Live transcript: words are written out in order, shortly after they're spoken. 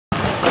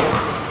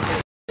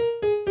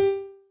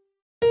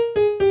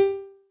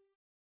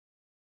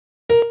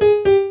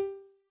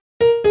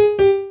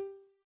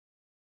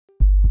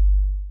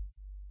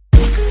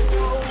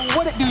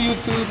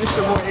YouTube? It's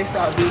your boy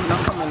XRB, and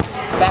I'm coming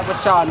back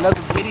with y'all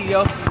another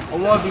video. A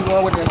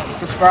 1v1 with a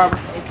subscriber,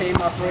 aka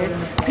my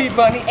friend P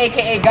Bunny,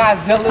 aka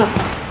Godzilla.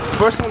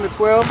 First one to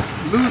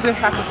 12, loser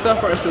has to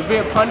suffer a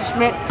severe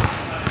punishment.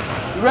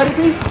 You ready,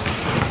 P?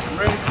 I'm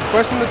ready.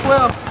 First one to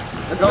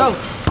 12. Let's go.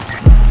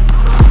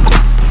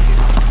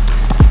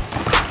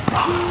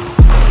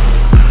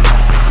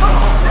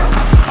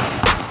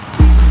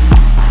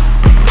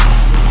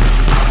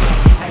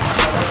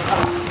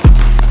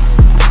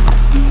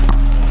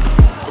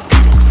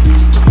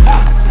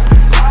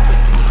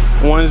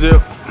 One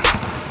zip.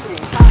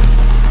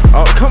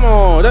 Oh, come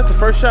on. That's the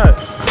first shot.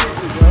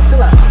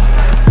 Chill out.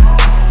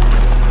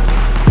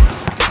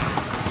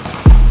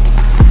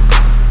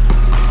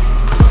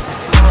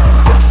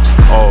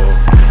 Oh.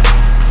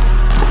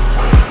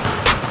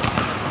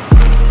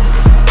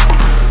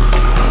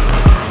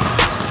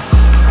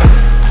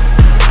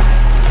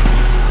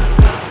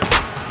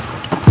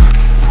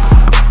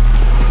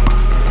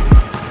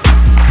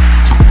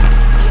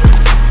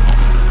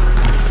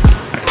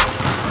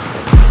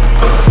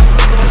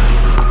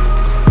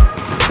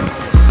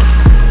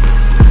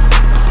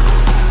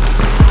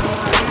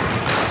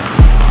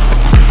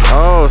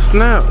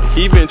 Snap,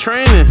 he been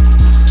training.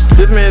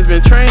 This man's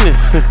been training.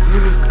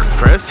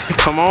 Press,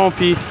 come on,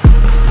 P.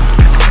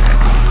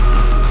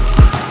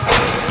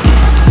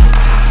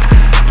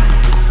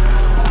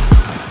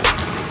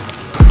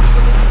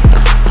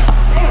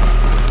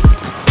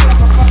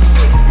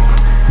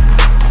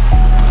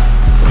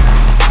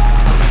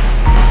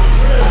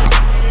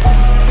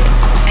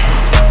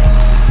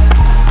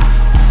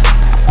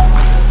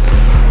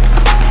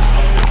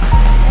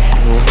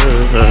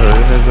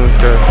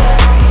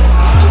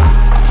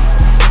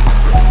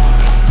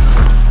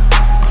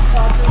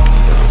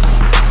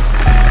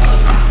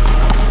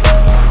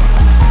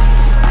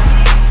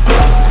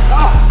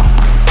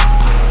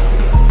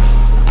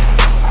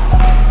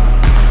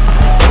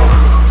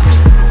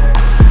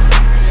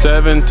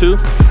 Two.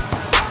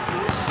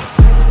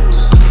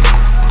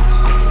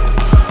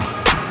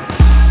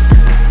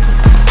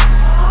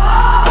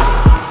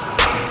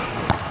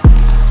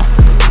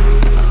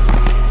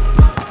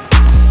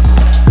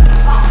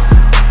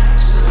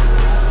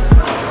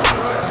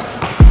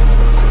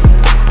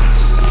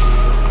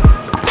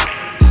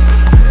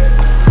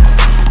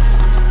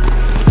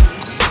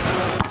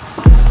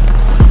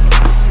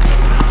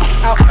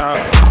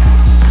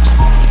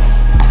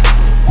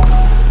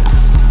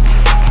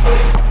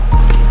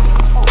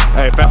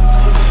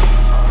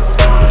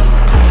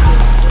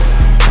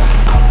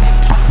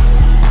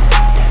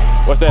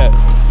 What's that?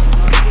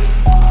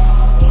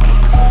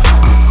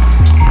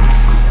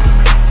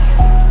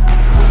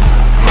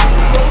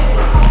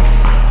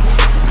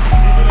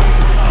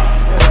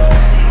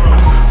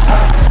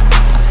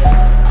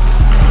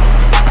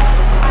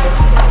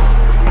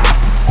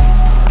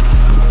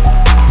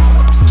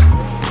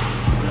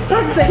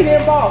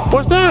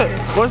 What's that?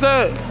 What's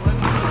that?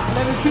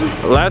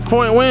 Last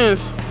point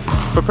wins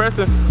for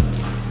Preston.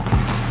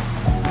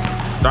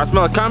 Do I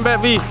smell a combat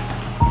V?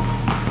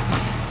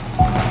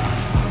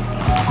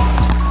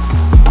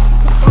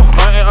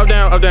 Up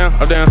down, up down,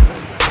 up down.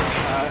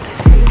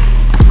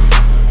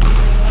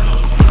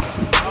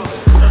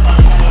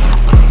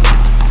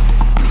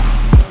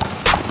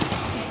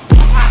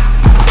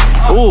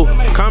 Ooh,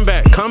 come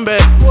back, come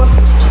back.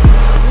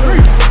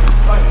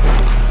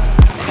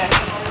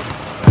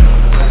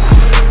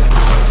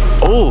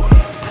 Ooh.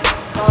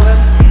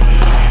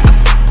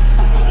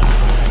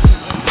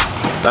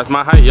 That's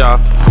my height, y'all.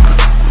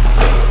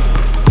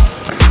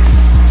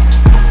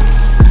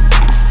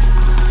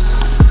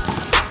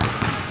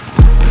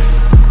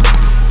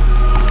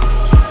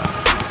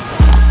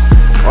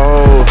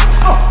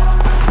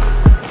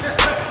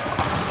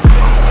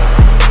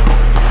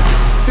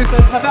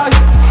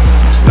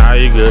 Nah,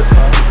 you good.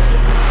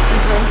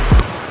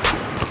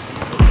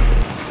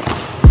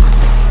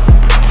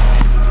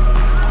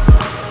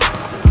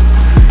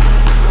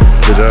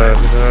 Good job,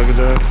 good job, good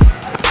job.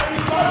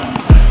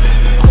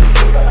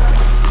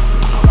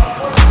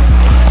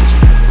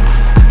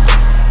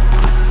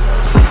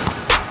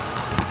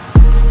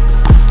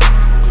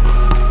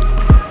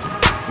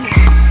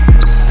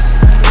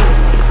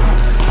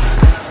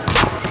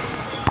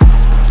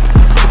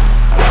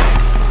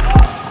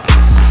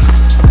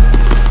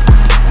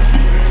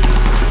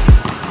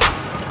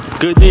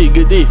 Good D,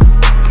 good D.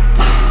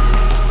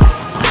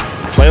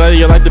 Play like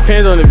your life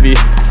depends on it, B.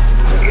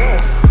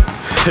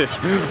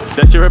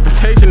 That's your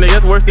reputation, nigga.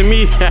 That's worse than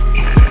me.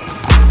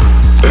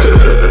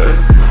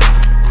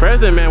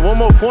 President, man, one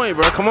more point,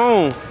 bro. Come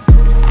on.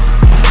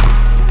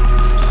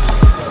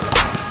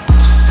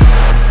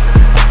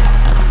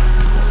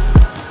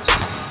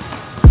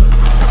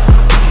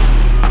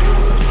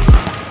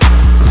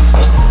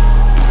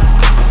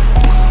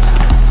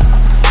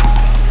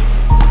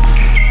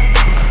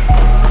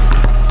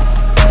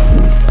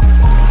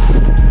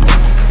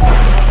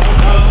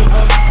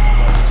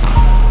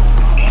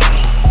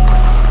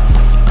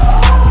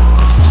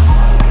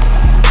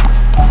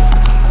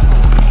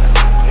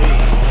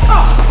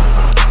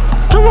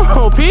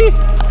 P.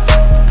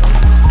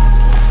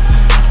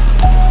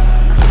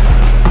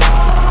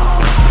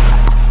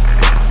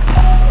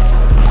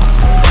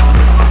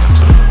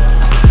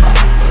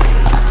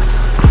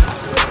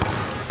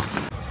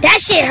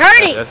 shit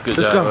hurting. That's good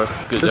job, bro.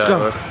 Good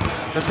job, bro.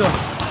 Let's go.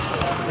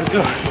 Let's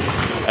go.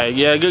 Hey,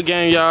 yeah, good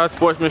game, y'all.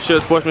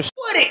 Sportsmanship. What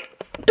it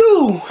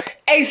do?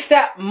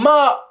 ASAP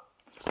Mob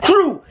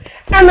Crew.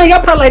 I know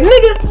y'all probably like,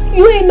 nigga,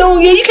 you ain't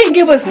known yet. You can't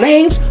give us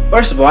names.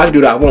 First of all, I can do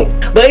what I want.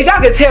 But as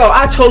y'all can tell,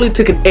 I totally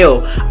took an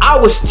L. I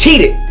was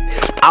cheated.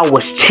 I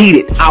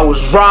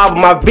was robbed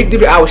of my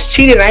victory. I was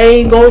cheated. I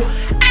ain't gonna.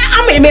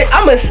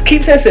 I'm gonna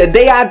keep saying to the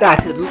day I die,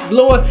 to the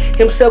Lord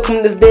himself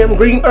come to this damn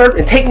green earth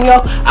and take me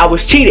off. I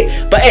was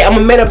cheated. But hey, I'm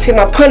gonna man up to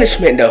my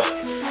punishment though.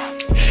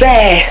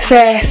 Sad.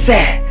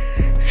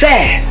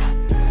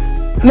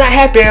 I'm not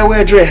happy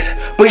everywhere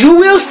dressed. But you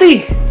will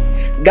see.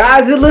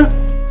 Godzilla,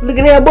 look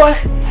at that boy.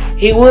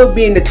 He will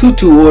be in the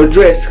tutu or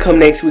dress come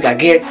next week, I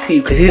guarantee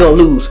you, because he's gonna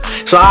lose.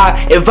 So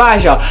I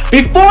advise y'all,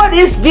 before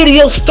this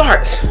video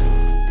starts,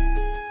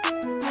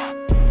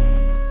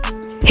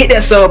 hit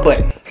that sub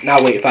button. Now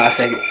wait 5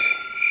 seconds.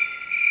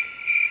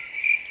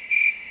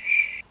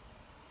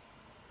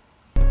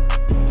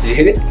 Did you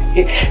hit it?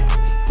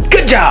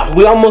 Good job.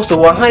 We almost to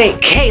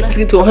 100K. Let's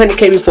get to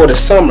 100K before the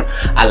summer.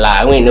 I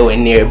lied. We ain't nowhere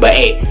near it. But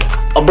hey,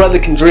 a brother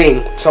can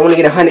dream. So I want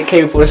to get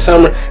 100K before the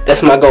summer.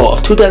 That's my goal.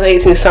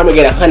 2018 summer,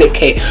 get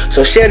 100K.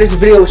 So share this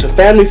video with your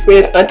family,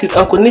 friends, aunties,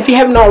 uncles. And if you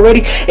haven't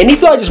already, and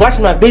if y'all just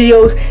watching my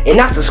videos and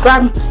not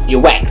subscribing,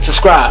 you're whack.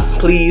 Subscribe,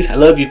 please. I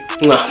love you.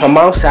 My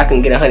mom said I can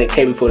get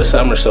 100K before the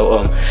summer. So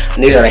I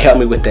need y'all to help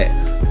me with that.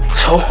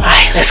 So,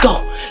 alright, let's go.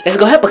 Let's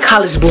go help a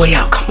college boy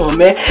out. Come on,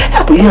 man.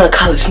 Help a young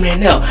college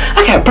man out.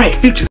 I got bright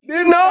futures.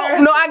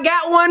 No, I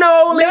got one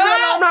on. No,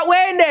 I'm not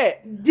wearing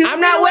that.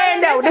 I'm not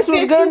wearing that. This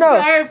one's good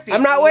enough.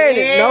 I'm not wearing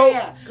it.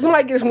 No.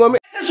 Somebody get this woman.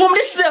 This woman,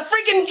 this is a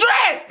freaking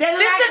dress. This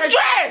is a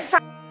dress.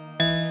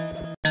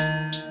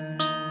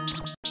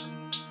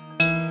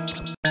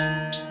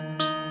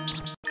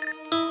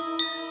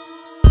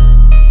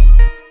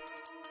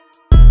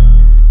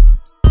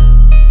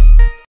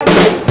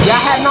 Y'all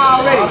have not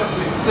already.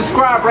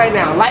 Subscribe right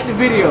now. Like the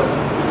video.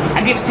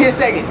 I give it 10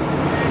 seconds.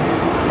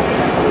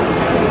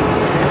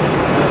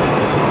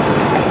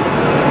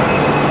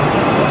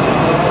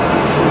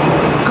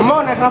 Come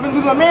on now, cause I'm gonna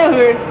lose my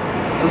manhood.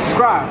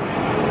 Subscribe.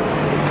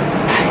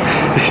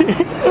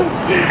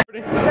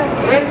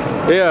 Ready?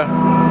 Yeah.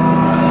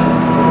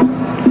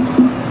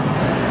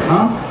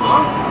 Huh?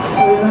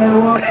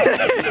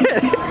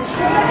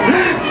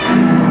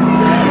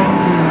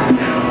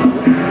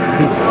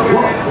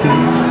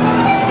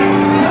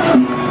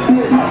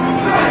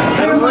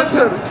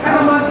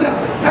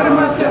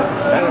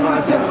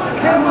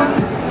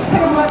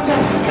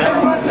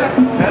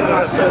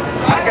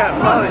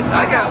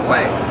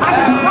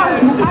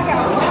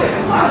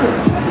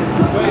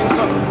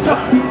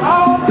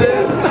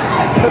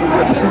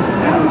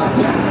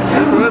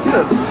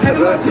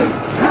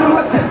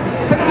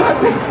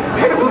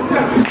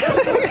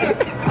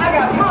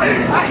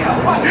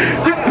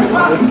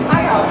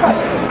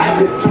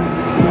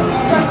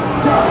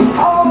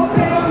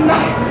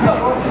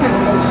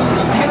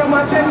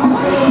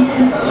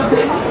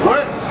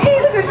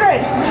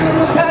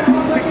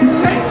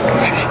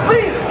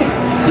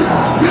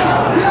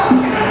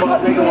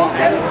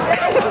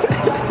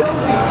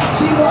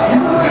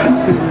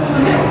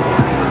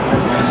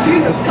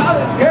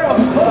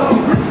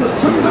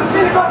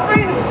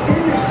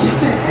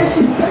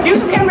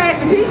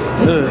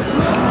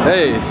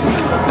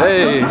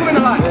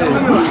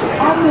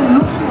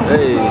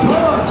 Hey.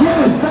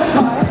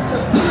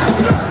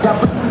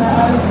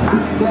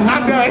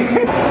 I'm good.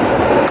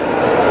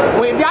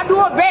 Well, if y'all do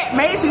a bet,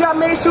 make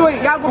sure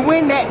y'all gonna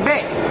win that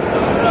bet.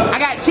 I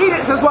got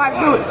cheated, so that's why I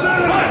do it.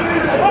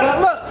 But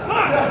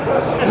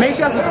look, make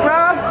sure y'all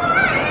subscribe.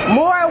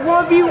 More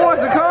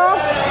 1v1s to come.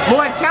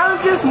 More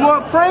challenges,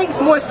 more pranks,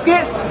 more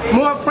skits,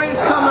 more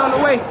pranks coming on the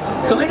way.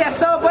 So hit that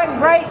sub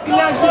button right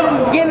now. You see it in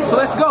the beginning. So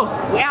let's go.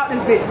 We out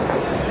this bit.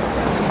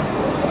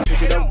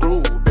 Pick it up,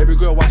 groove. Baby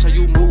girl, watch how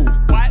you move.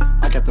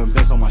 I got them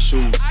vents on my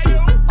shoes.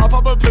 I'll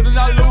pop up, put it,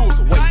 I lose.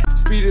 Wait,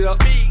 speed it up.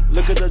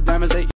 Look at the diamonds, they